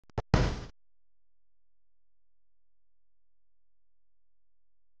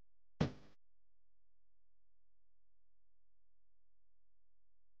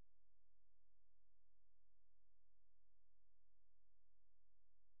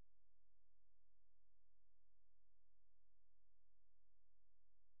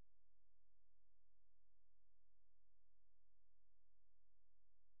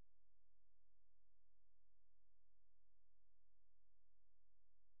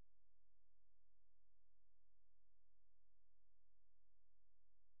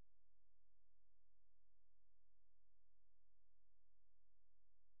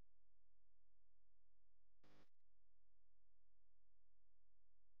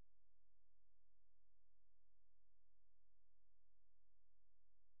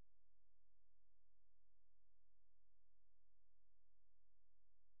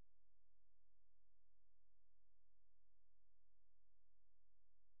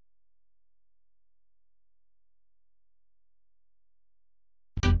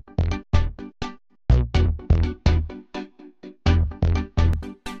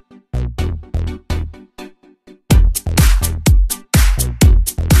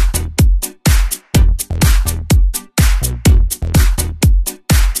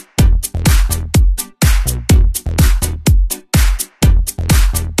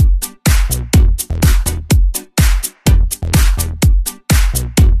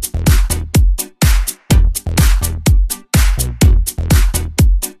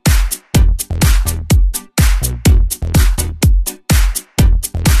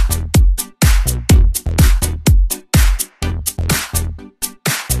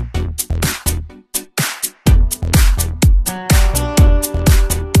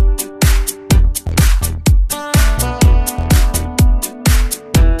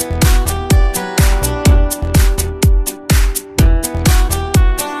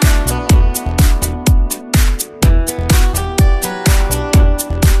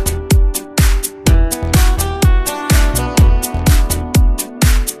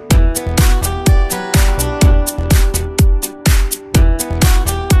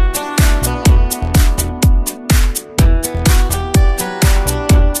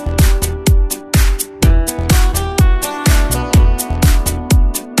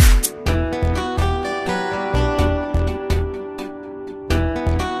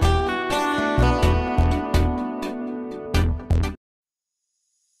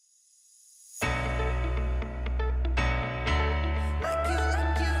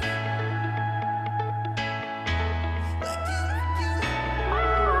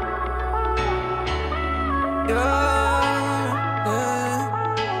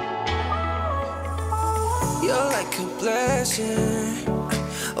You're like a blessing.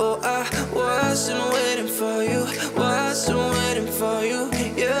 Oh, I wasn't waiting for you, wasn't waiting for you.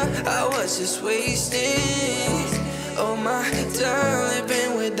 Yeah, I was just wasting all my time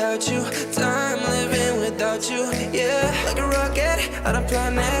living without you, time living without you. Yeah, like a rocket on a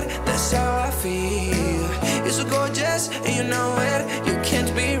planet, that's how I feel. You're so gorgeous and you know it, you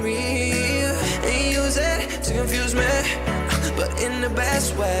can't be real. And you use it to confuse me, but in the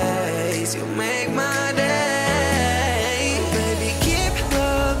best ways. You make my day. Baby, keep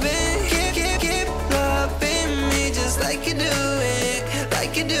loving, keep loving me just like you do it,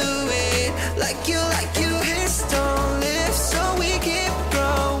 like you do it, like you hit don't lift, so we keep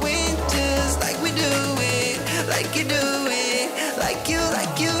growing just like we do it, like you do it, like you.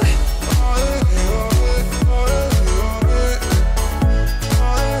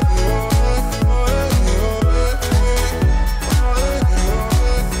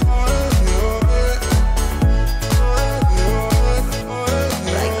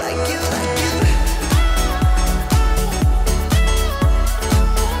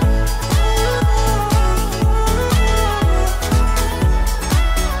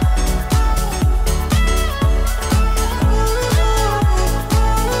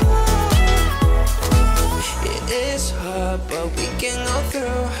 But we can go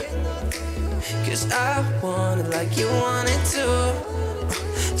through, 'cause I want it like you want it too.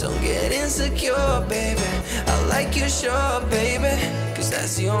 Don't get insecure, baby, I like you sure, baby, 'cause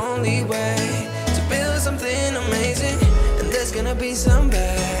that's the only way to build something amazing. And there's gonna be some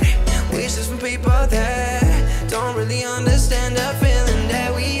bad wishes from people that don't really understand the feeling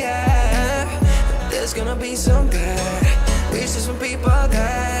that we have. There's gonna be some bad wishes from people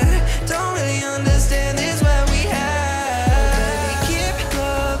that don't really understand this what we have.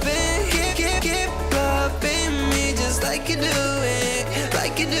 Like you do it,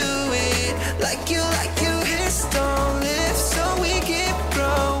 like you do it, like you hit don't lift, so we keep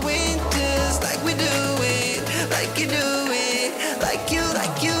growing just like we do it, like you do it, like you.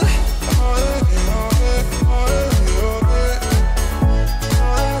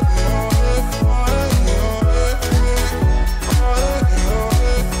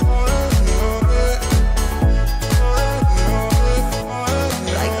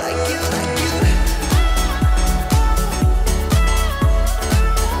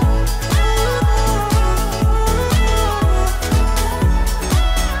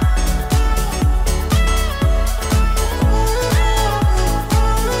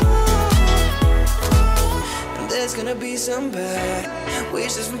 There's gonna be some bad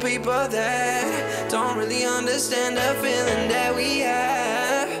wishes from people that don't really understand the feeling that we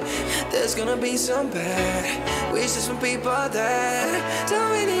have. There's gonna be some bad wishes from people that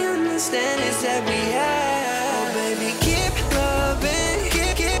don't really understand it's that we have. Oh, baby, keep loving,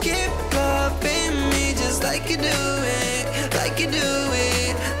 keep loving me just like you do it, like you do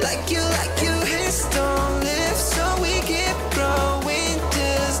it, like you hit don't lift, so we keep growing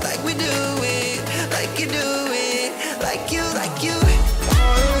just like we do it, like you do it, like you.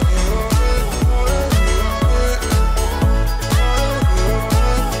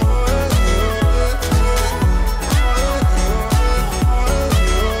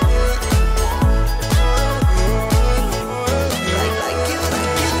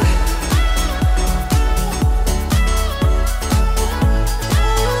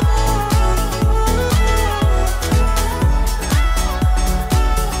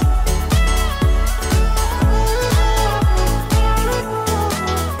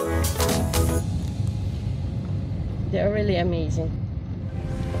 They're really amazing.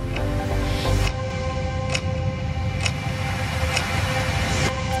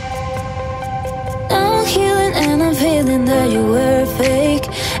 I'm healing and I'm feeling that you were fake.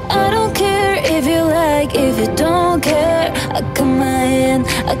 I don't care if you like, if you don't care. I got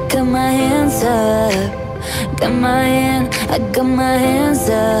my hands up. Got my hands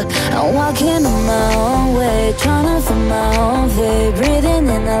up. I'm walking on my own way, trying to find my own way. Breathing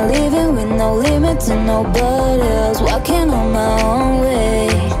and I'm leaving with no limit to nobody else. Walking on my own way,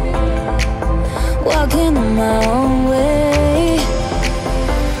 walking on my own way.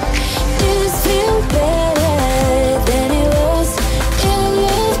 This feels better than it was. It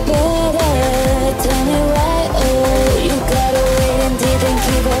was better. Tell me why, oh, you gotta wait and didn't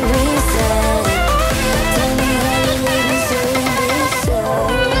give a reason. Tell me how you waiting so indecisive.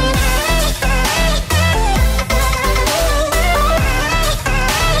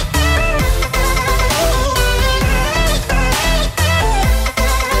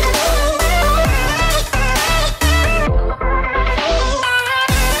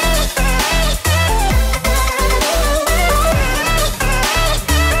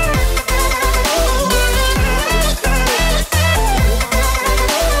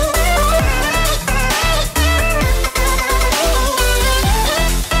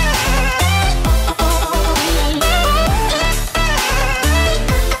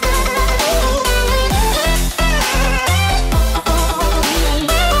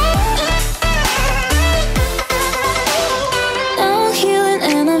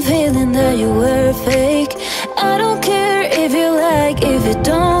 you were fake. I don't care if you like, if you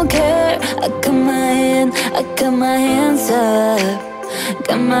don't care. I got my hands up.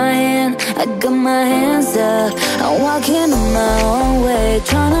 Got my hands up. I'm walking on my own way,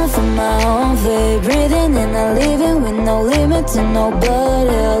 trying to find my own fate. Breathing in and leaving with no limit to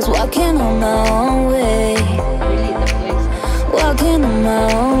nobody else. Walking on my own way, walking on my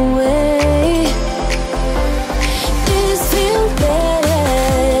own way. This feels better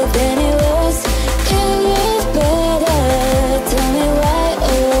than it was. It was better. Tell me why,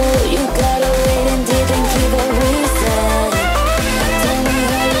 oh, you gotta wait and didn't give a reason. Tell me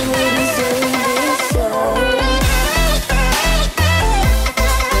how you waiting so indecisive.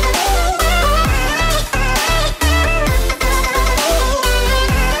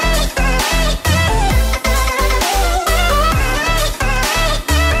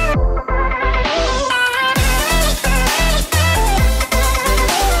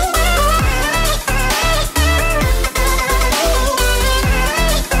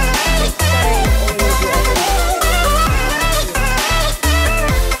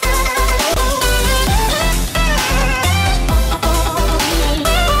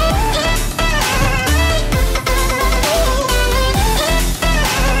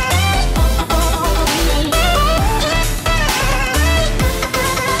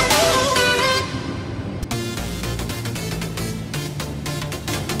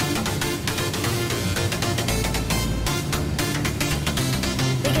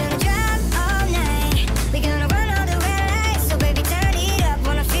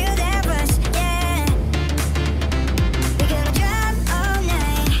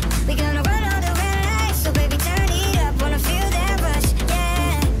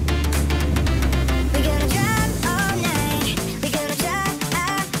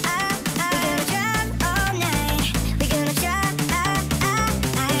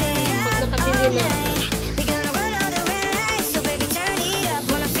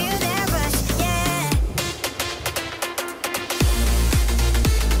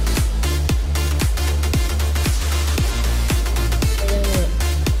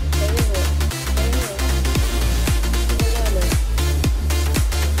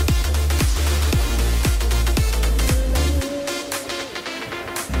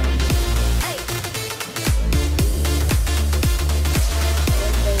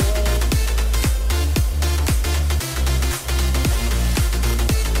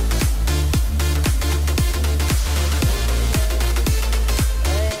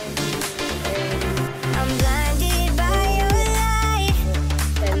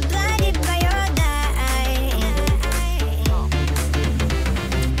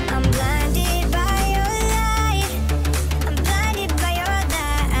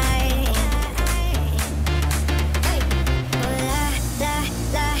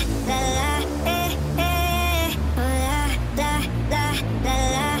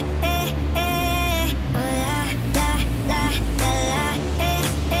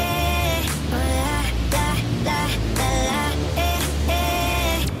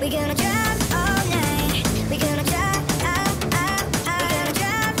 We're gonna try.